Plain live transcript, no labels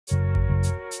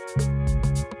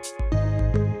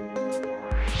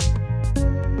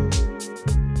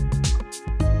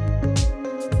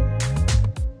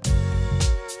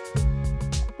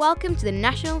Welcome to the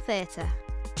National Theatre.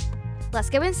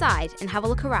 Let's go inside and have a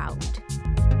look around.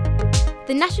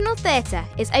 The National Theatre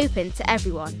is open to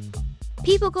everyone.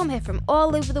 People come here from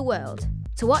all over the world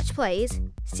to watch plays,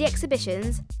 see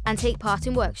exhibitions and take part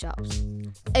in workshops.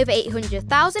 Over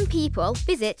 800,000 people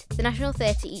visit the National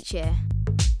Theatre each year.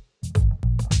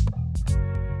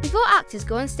 Before actors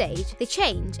go on stage, they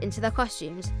change into their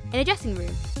costumes in a dressing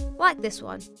room, like this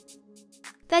one.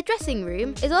 Their dressing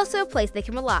room is also a place they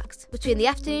can relax between the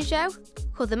afternoon show,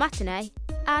 called the matinee,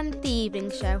 and the evening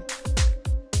show.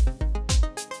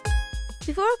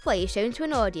 Before a play is shown to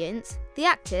an audience, the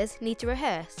actors need to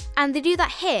rehearse, and they do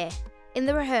that here, in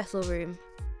the rehearsal room.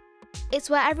 It's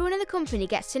where everyone in the company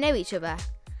gets to know each other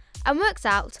and works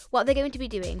out what they're going to be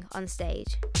doing on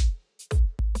stage.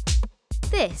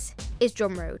 This is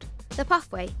Drum Road, the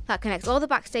pathway that connects all the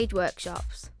backstage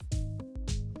workshops.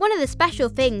 One of the special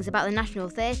things about the National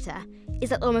Theatre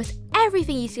is that almost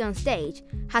everything you see on stage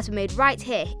has been made right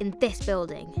here in this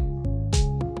building.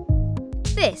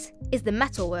 This is the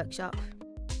metal workshop.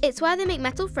 It's where they make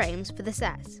metal frames for the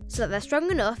sets so that they're strong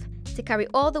enough to carry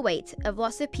all the weight of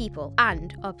lots of people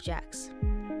and objects.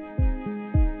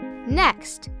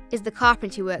 Next is the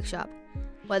carpentry workshop,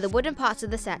 where the wooden parts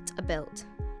of the set are built.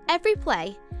 Every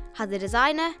play has a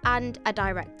designer and a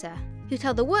director who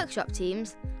tell the workshop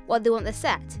teams what they want the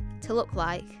set to look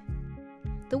like.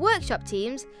 The workshop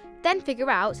teams then figure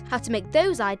out how to make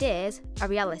those ideas a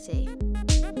reality.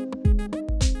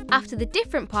 After the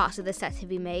different parts of the set have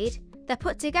been made, they're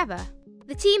put together.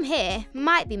 The team here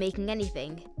might be making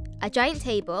anything: a giant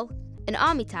table, an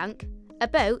army tank, a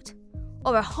boat,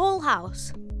 or a whole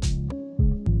house.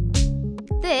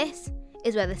 This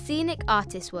is where the scenic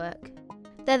artists work.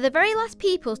 They're the very last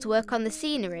people to work on the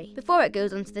scenery before it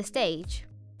goes onto the stage.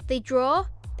 They draw,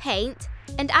 paint,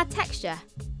 and add texture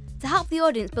to help the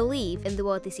audience believe in the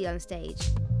world they see on stage.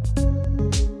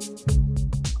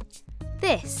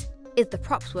 This is the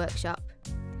props workshop.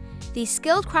 These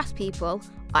skilled craftspeople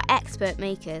are expert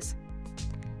makers.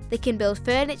 They can build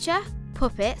furniture,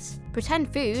 puppets,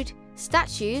 pretend food,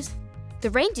 statues.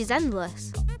 The range is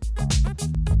endless.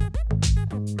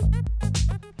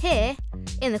 Here,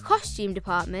 in the costume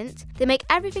department, they make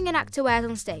everything an actor wears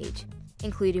on stage,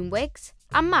 including wigs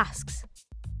and masks.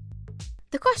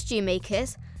 The costume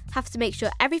makers have to make sure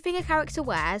everything a character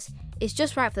wears is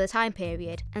just right for the time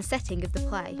period and setting of the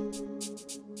play.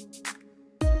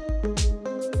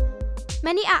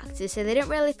 Many actors say they don't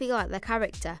really feel like their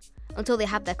character until they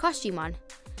have their costume on,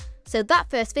 so that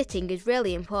first fitting is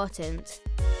really important.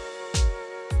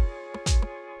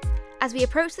 As we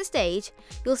approach the stage,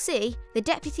 you'll see the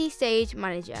deputy stage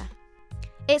manager.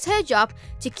 It's her job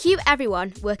to cue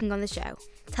everyone working on the show,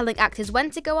 telling actors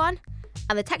when to go on,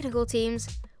 and the technical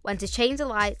teams when to change the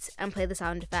lights and play the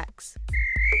sound effects.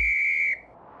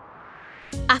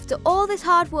 After all this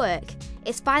hard work,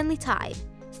 it's finally time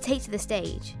to take to the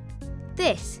stage.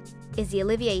 This is the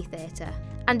Olivier Theatre,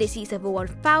 and it seats over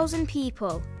 1,000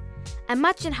 people.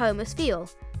 Imagine how it must feel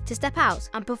to step out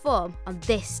and perform on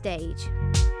this stage.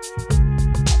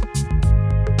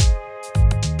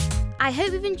 I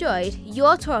hope you've enjoyed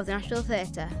your tour of the National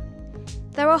Theatre.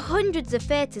 There are hundreds of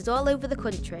theatres all over the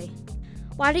country.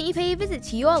 Why don't you pay a visit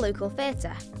to your local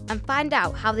theatre and find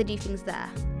out how they do things there?